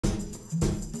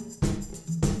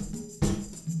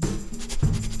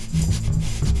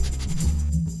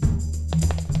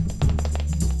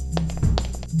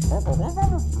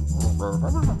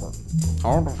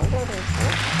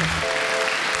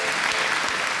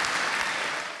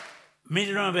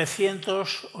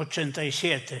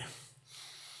...1987...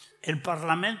 el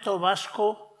Parlamento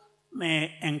Vasco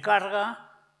me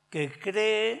encarga que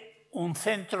cree un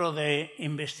centro de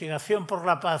investigación por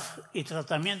la paz y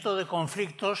tratamiento de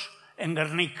conflictos en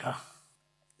Gernika.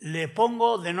 Le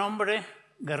pongo de nombre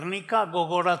Gernika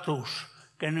Gogoratuz,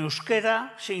 que en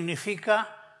euskera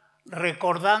significa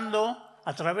recordando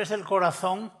a través del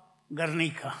corazón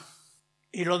Gernika.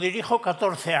 Y lo dirijo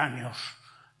 14 años,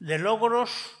 de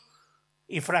logros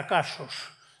y fracasos,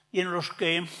 y en los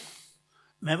que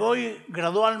me voy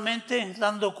gradualmente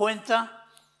dando cuenta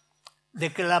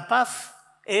de que la paz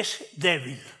es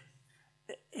débil,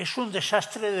 es un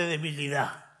desastre de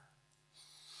debilidad.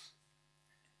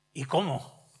 ¿Y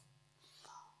cómo?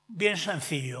 Bien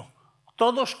sencillo,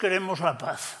 todos queremos la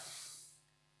paz,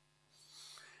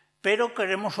 pero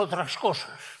queremos otras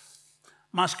cosas,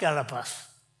 más que a la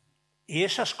paz. Y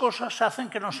esas cosas hacen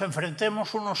que nos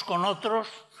enfrentemos unos con otros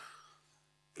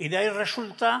y de ahí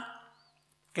resulta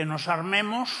que nos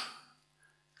armemos,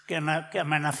 que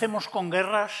amenacemos con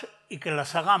guerras y que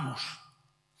las hagamos.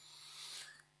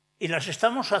 Y las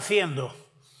estamos haciendo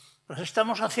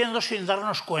sin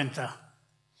darnos cuenta.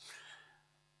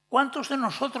 ¿Cuántos de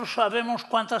nosotros sabemos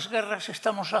cuántas guerras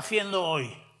estamos haciendo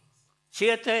hoy?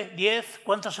 ¿7, 10?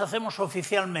 ¿Cuántas hacemos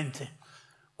oficialmente?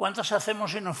 ¿Cuántas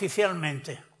hacemos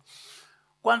inoficialmente?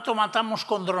 ¿Cuánto matamos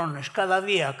con drones cada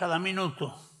día, cada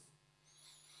minuto?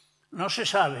 No se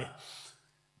sabe.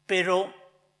 Pero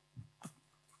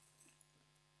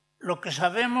lo que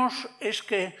sabemos es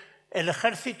que el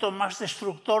ejército más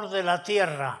destructor de la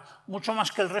Tierra, mucho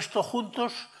más que el resto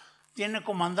juntos, tiene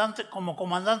como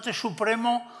comandante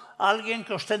supremo a alguien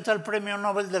que ostenta el Premio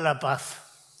Nobel de la Paz.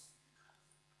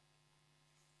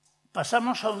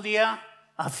 Pasamos a un día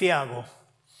aciago,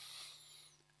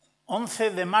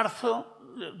 11 de marzo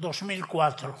de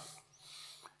 2004.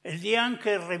 El día en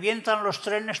que revientan los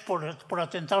trenes por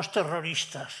atentados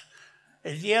terroristas,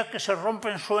 el día que se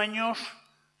rompen sueños,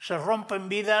 se rompen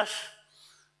vidas,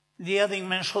 día de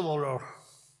inmenso dolor.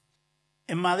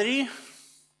 En Madrid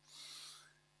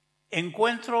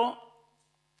encuentro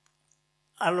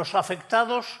a los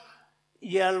afectados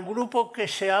y al grupo que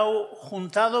se ha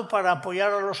juntado para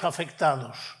apoyar a los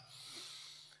afectados.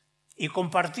 Y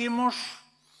compartimos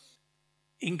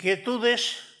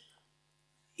inquietudes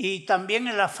y también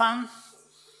el afán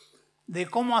de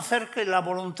cómo hacer que la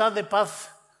voluntad de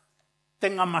paz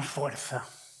tenga más fuerza.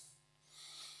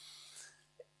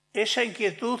 Esa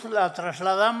inquietud la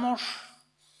trasladamos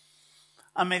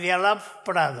a Media Lab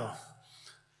Prado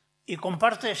y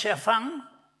comparte ese afán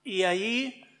y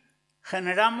allí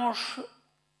generamos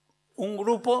un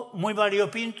grupo muy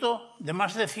variopinto de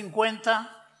más de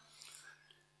 50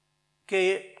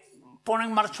 que pone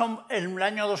en marcha en el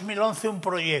año 2011 un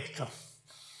proyecto.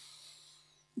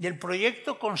 Y el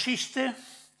proyecto consiste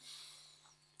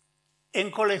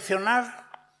en coleccionar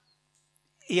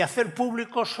y hacer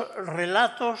públicos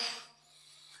relatos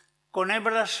con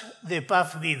hebras de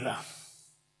paz viva.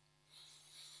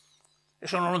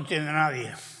 Eso no lo entiende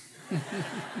nadie.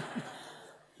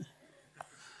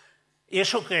 ¿Y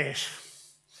eso qué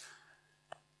es?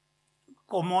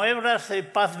 Como hebras de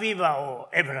paz viva o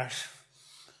hebras,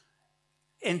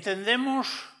 entendemos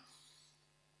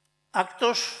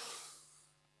actos,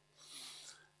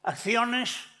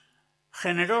 acciones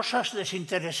generosas,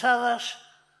 desinteresadas,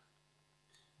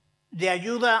 de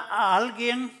ayuda a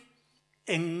alguien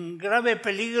en grave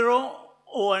peligro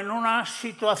o en una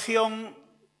situación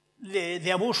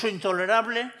de abuso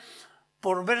intolerable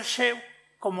por verse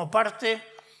como parte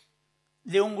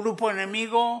de un grupo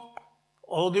enemigo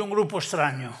o de un grupo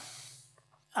extraño.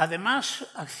 Además,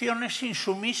 acciones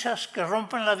insumisas que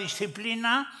rompen la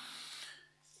disciplina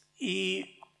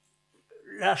y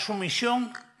la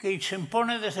sumisión que se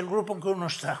impone desde el grupo en que uno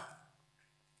está.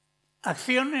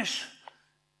 Acciones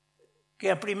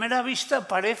que a primera vista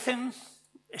parecen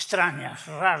extrañas,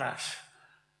 raras,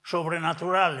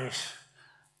 sobrenaturales,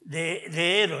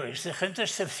 de héroes, de gente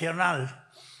excepcional,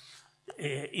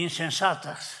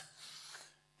 insensatas,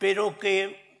 pero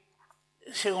que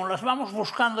según las vamos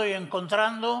buscando y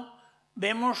encontrando,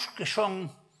 vemos que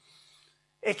son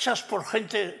hechas por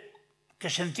gente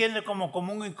que se entiende como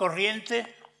común y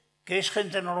corriente, que es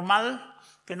gente normal,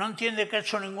 que no entiende que ha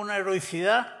hecho ninguna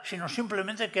heroicidad, sino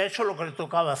simplemente que ha hecho lo que le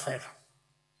tocaba hacer.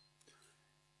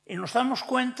 Y nos damos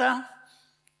cuenta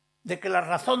de que la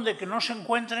razón de que no se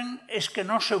encuentren es que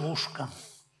no se buscan.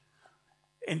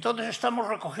 Entonces estamos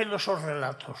recogiendo esos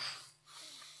relatos.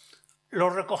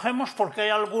 Los recogemos porque hay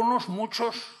algunos,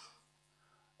 muchos,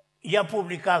 ya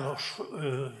publicados,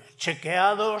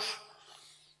 chequeados,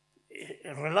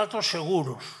 relatos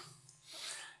seguros.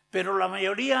 Pero la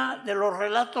mayoría de los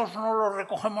relatos no los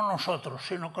recogemos nosotros,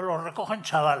 sino que los recogen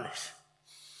chavales.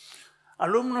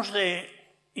 Alumnos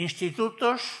de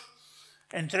institutos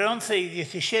entre 11 y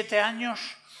 17 años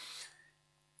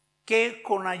que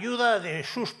con ayuda de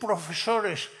sus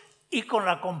profesores y con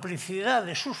la complicidad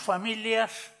de sus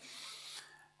familias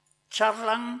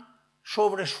charlan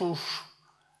sobre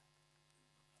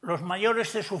los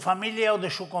mayores de su familia o de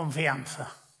su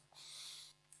confianza.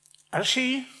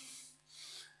 Así,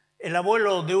 el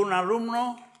abuelo de un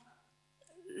alumno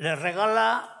le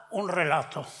regala un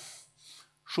relato.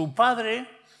 Su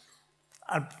padre,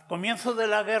 al comienzo de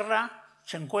la guerra,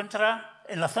 se encuentra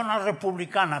en la zona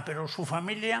republicana, pero su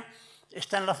familia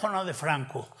está en la zona de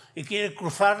Franco y quiere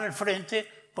cruzar el frente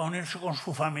para unirse con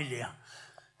su familia,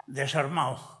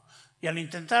 desarmado. Y al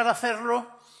intentar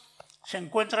hacerlo, se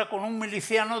encuentra con un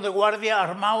miliciano de guardia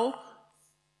armado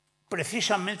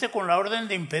precisamente con la orden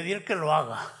de impedir que lo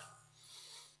haga.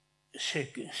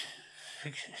 Se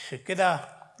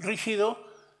queda rígido,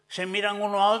 se miran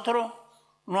uno a otro,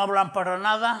 no hablan para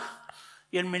nada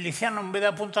y el miliciano, en vez de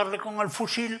apuntarle con el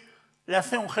fusil, le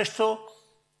hace un gesto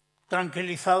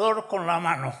tranquilizador con la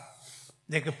mano,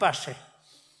 de que pase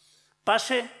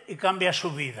y cambia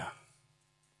su vida.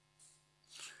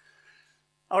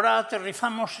 Ahora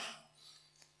aterrizamos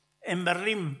en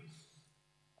Berlín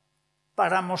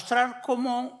para mostrar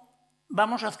cómo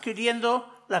vamos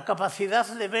adquiriendo la capacidad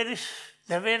de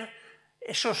ver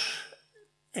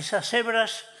esas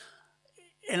hebras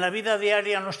en la vida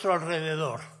diaria a nuestro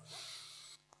alrededor.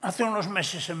 Hace unos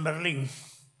meses en Berlín,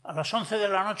 a las 11 de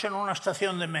la noche en una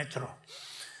estación de metro,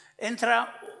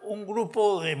 entra un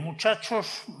grupo de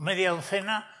muchachos, media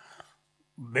docena,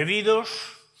 bebidos,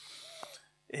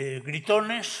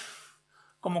 gritones,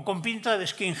 como con pinta de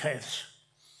skinheads,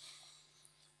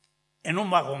 en un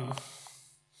vagón.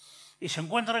 Y se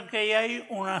encuentran que ahí hay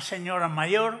una señora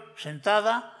mayor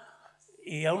sentada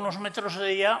y a unos metros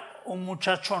de ella un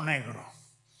muchacho negro.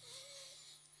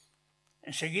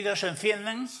 Enseguida se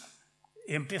encienden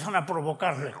y empiezan a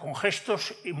provocarle con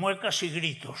gestos y muecas y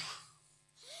gritos.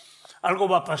 Algo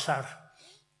va a pasar,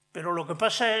 pero lo que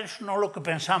pasa es no lo que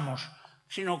pensamos,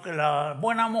 sino que la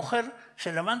buena mujer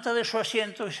se levanta de su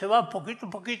asiento y se va poquito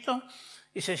a poquito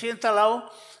y se sienta al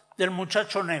lado del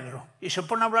muchacho negro y se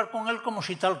pone a hablar con él como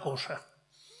si tal cosa.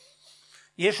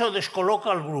 Y eso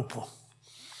descoloca al grupo.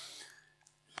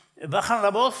 Bajan la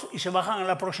voz y se bajan en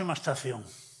la próxima estación.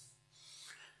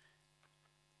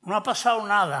 No ha pasado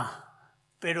nada,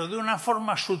 pero de una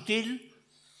forma sutil,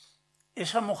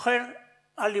 esa mujer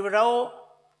ha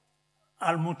librado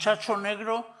al muchacho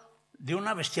negro de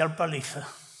una bestial paliza.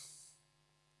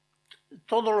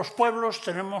 Todos los pueblos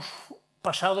tenemos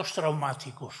pasados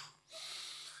traumáticos.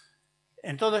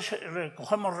 Entonces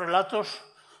recogemos relatos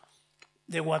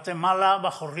de Guatemala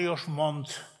bajo ríos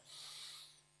Montt,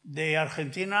 de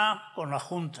Argentina con la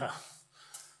Junta,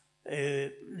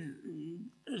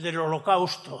 del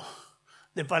Holocausto,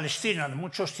 de Palestina, de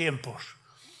muchos tiempos,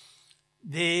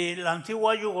 de la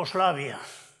antigua Yugoslavia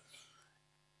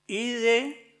y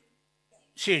de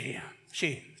Siria.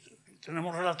 Sí,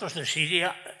 tenemos relatos de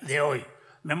Siria de hoy,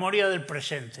 memoria del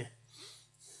presente.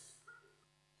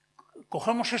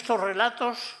 Cogemos estos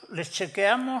relatos, les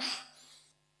chequeamos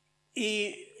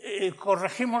y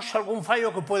corregimos algún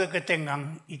fallo que puede que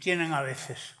tengan, y tienen a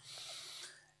veces.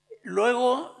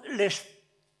 Luego les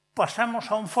pasamos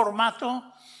a un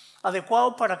formato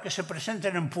adecuado para que se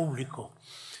presenten en público.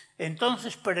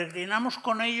 Entonces peregrinamos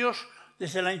con ellos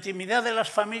desde la intimidad de las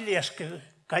familias que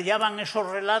callaban esos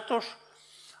relatos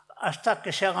hasta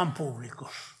que se hagan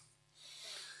públicos.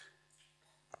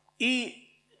 Y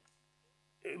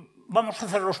vamos a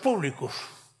hacerlos públicos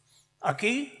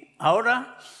aquí,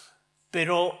 ahora,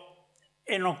 pero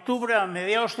en octubre, a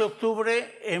mediados de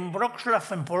octubre, en Wrocław,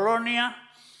 en Polonia,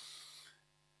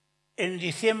 en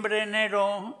diciembre,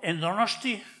 enero, en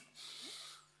Donosti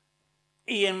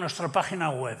y en nuestra página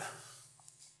web.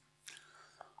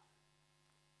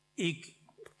 ¿Y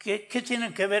qué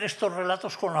tienen que ver estos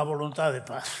relatos con la voluntad de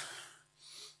paz?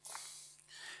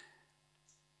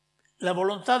 La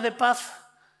voluntad de paz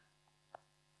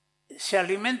se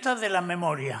alimenta de la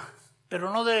memoria,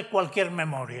 pero no de cualquier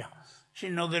memoria,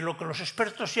 sino de lo que los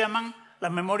expertos llaman la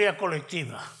memoria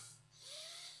colectiva,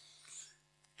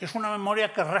 que es una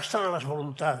memoria que arrastra las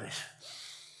voluntades.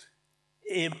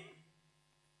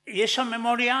 Y esa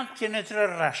memoria tiene tres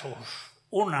rasgos.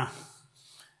 Una,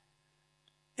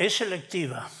 es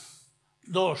selectiva.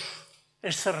 Dos,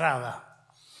 es cerrada.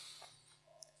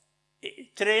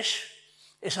 Tres,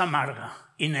 es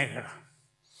amarga y negra.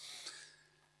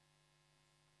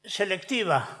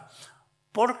 Selectiva,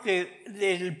 porque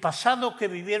del pasado que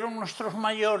vivieron nuestros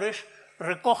mayores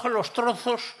recoge los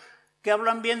trozos que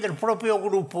hablan bien del propio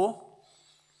grupo,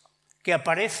 que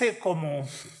aparece como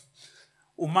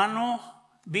humano,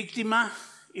 víctima,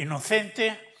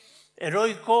 inocente,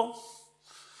 heroico,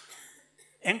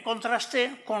 en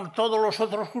contraste con todos los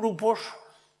otros grupos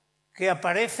que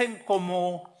aparecen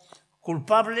como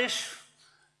culpables,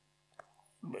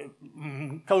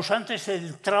 causantes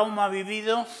del trauma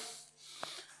vivido,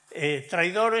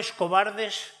 traidores,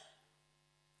 cobardes,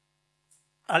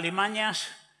 alimañas,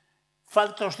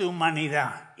 faltos de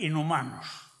humanidad, inhumanos.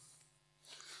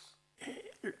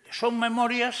 Son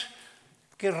memorias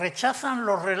que rechazan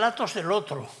los relatos del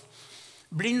otro,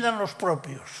 blindan los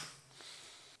propios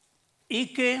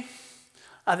y que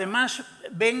además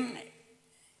ven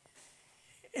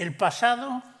el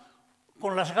pasado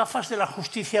con las gafas de la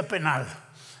justicia penal.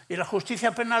 Y la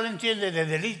justicia penal entiende de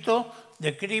delito,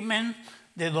 de crimen,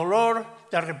 de dolor,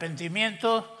 de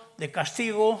arrepentimiento, de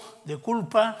castigo, de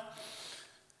culpa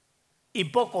y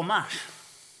poco más.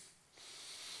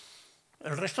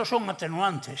 El resto son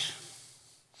atenuantes.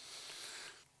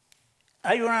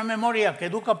 Hay una memoria que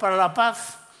educa para la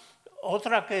paz,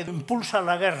 otra que impulsa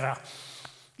la guerra,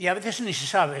 y a veces ni se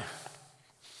sabe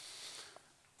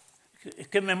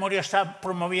qué memoria está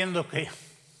promoviendo qué.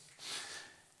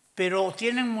 Pero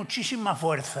tienen muchísima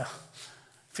fuerza.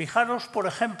 Fijaros, por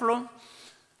ejemplo,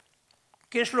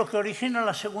 qué es lo que origina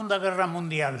la Segunda Guerra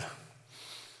Mundial.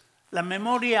 La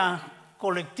memoria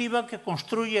colectiva que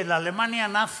construye la Alemania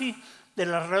nazi de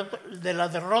la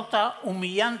derrota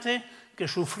humillante que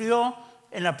sufrió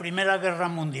en la Primera Guerra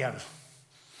Mundial.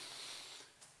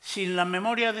 Sin la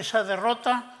memoria de esa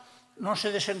derrota no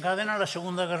se desencadena la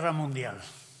Segunda Guerra Mundial.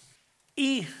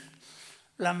 Y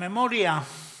la memoria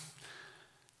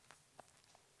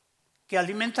que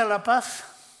alimenta la paz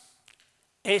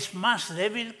es más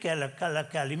débil que la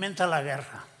que alimenta la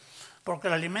guerra, porque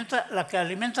la que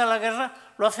alimenta la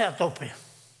guerra lo hace a tope,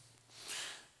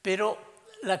 pero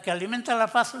la que alimenta la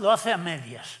paz lo hace a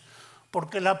medias,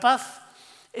 porque la paz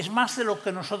es más de lo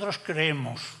que nosotros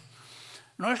creemos.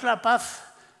 No es la paz,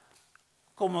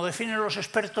 como definen los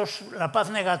expertos, la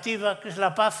paz negativa, que es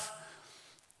la paz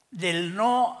del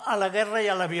no a la guerra y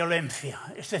a la violencia,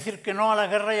 es decir, que no a la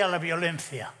guerra y a la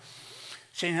violencia.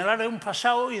 Señalar un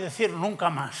pasado y decir nunca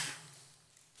más.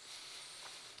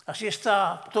 Así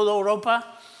está toda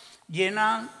Europa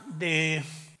llena de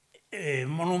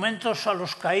monumentos a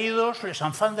los caídos, les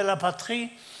enfants de la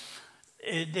patrie,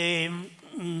 de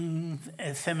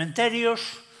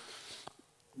cementerios,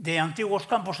 de antiguos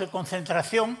campos de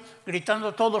concentración,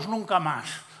 gritando todos nunca más,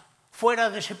 fuera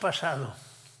de ese pasado.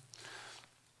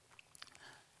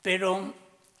 Pero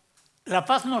la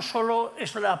paz no solo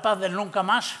es la paz del nunca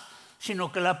más,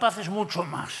 sino que la paz es mucho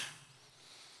más.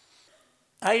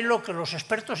 Hay lo que los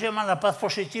expertos llaman la paz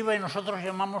positiva y nosotros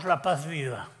llamamos la paz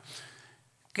viva,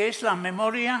 que es la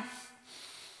memoria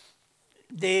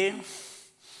de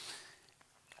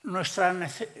nuestra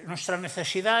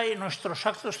necesidad y nuestros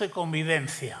actos de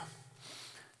convivencia,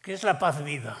 que es la paz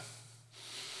viva.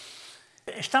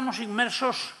 Estamos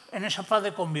inmersos en esa paz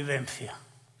de convivencia.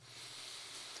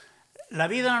 La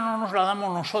vida no nos la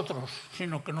damos nosotros,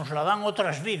 sino que nos la dan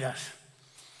otras vidas.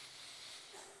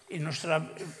 Y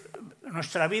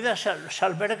nuestra vida se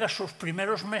alberga sus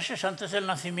primeros meses antes del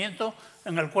nacimiento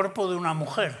en el cuerpo de una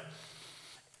mujer.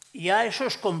 Y ya eso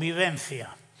es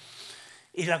convivencia.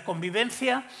 Y la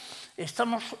convivencia,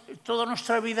 estamos toda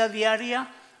nuestra vida diaria,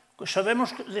 pues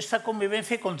sabemos de esta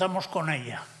convivencia y contamos con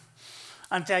ella.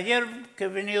 Anteayer, que he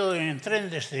venido en tren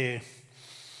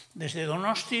desde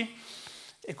Donosti,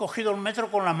 he cogido el metro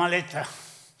con la maleta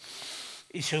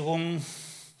y según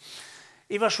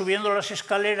iba subiendo las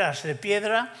escaleras de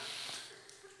piedra,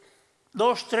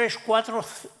 2, 3, 4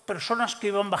 personas que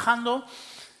iban bajando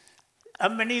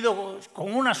han venido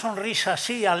con una sonrisa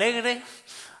así alegre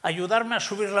a ayudarme a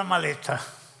subir la maleta.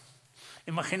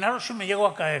 Imaginaros si me llego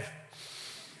a caer.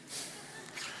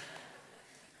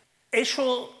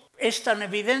 Eso es tan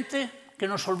evidente que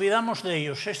nos olvidamos de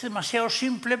ellos. Es demasiado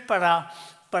simple para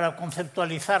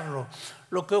conceptualizarlo.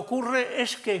 Lo que ocurre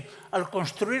es que al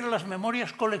construir las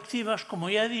memorias colectivas, como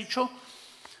ya he dicho,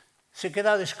 se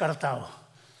queda descartado.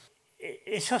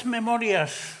 Esas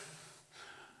memorias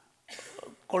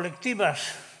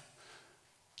colectivas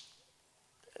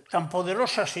tan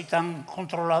poderosas y tan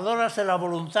controladoras de la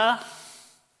voluntad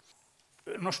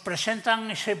nos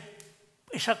presentan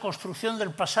esa construcción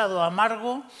del pasado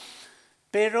amargo,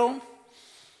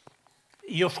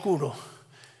 y oscuro.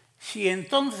 Si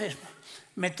entonces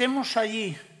metemos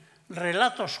allí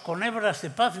relatos con hebras de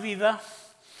paz viva,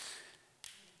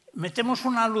 metemos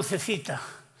una lucecita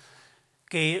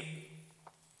que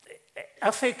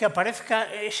hace que aparezca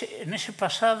en ese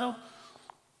pasado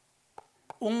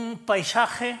un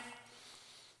paisaje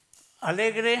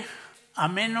alegre,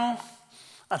 ameno,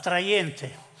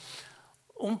 atrayente.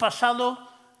 Un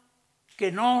pasado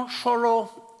que no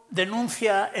solo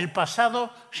denuncia el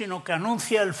pasado, sino que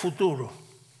anuncia el futuro.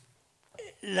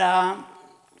 La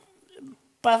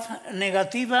paz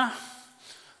negativa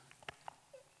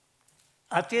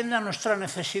atiende a nuestra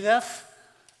necesidad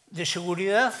de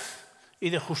seguridad y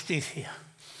de justicia.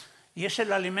 Y es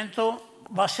el alimento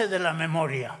base de la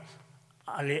memoria,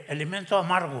 alimento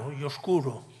amargo y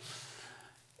oscuro.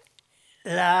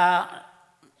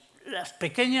 Las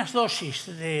pequeñas dosis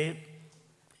de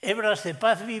hebras de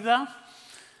paz viva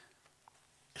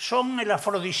son el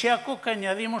afrodisíaco que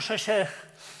añadimos a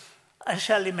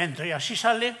ese alimento, y así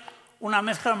sale una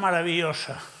mezcla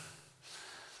maravillosa.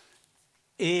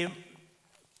 Y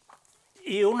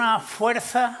una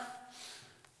fuerza,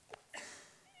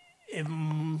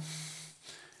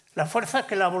 la fuerza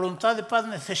que la voluntad de paz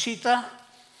necesita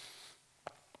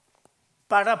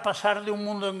para pasar de un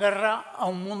mundo en guerra a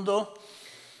un mundo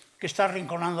que está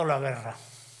arrinconando la guerra.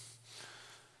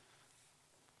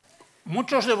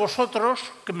 Muchos de vosotros,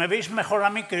 que me veis mejor a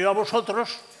mí que yo a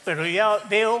vosotros, pero ya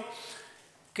veo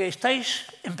que estáis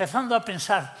empezando a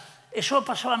pensar, eso ha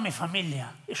pasado a mi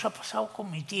familia, eso ha pasado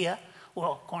con mi tía,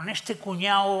 o con este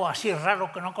cuñado así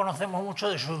raro que no conocemos mucho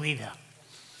de su vida.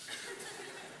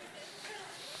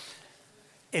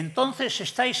 Entonces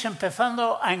estáis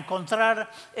empezando a encontrar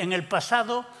en el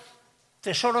pasado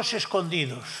tesoros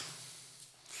escondidos.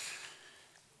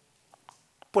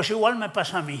 Pues igual me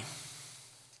pasa a mí.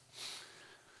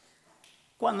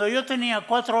 Cuando yo tenía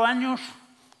 4 años,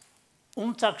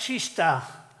 un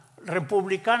taxista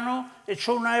republicano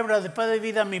echó una hebra de paz de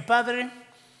vida a mi padre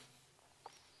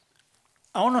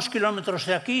a unos kilómetros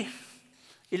de aquí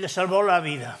y le salvó la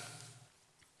vida.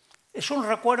 Es un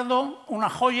recuerdo, una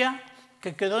joya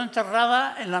que quedó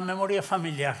enterrada en la memoria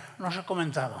familiar, no se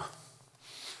comentaba.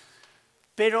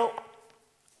 Pero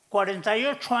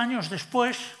 48 años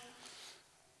después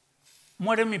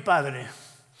muere mi padre.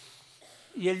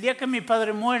 Y el día que mi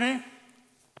padre muere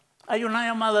hay una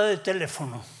llamada de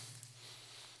teléfono.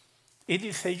 Y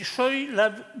dice, yo soy la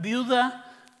viuda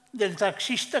del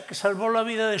taxista que salvó la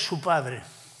vida de su padre,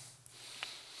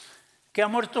 que ha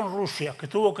muerto en Rusia, que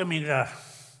tuvo que emigrar.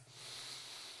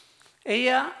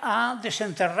 Ella ha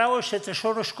desenterrado ese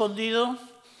tesoro escondido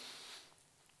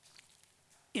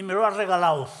y me lo ha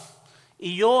regalado.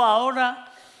 Y yo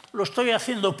ahora lo estoy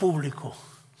haciendo público.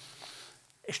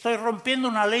 Estoy rompiendo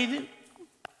una ley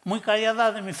muy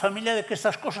callada de mi familia de que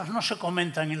estas cosas no se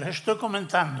comentan, y las estoy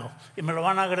comentando y me lo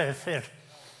van a agradecer.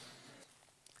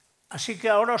 Así que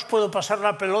ahora os puedo pasar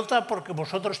la pelota porque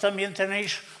vosotros también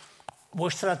tenéis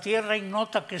vuestra tierra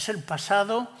ignota, que es el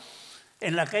pasado,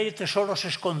 en la que hay tesoros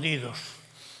escondidos.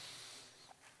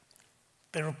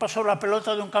 Pero paso la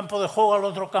pelota de un campo de juego al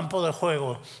otro campo de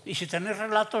juego. Y si tenéis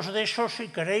relatos de esos, si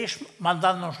queréis,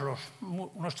 mandádnoslos.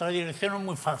 Nuestra dirección es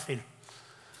muy fácil.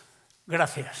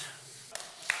 Gracias.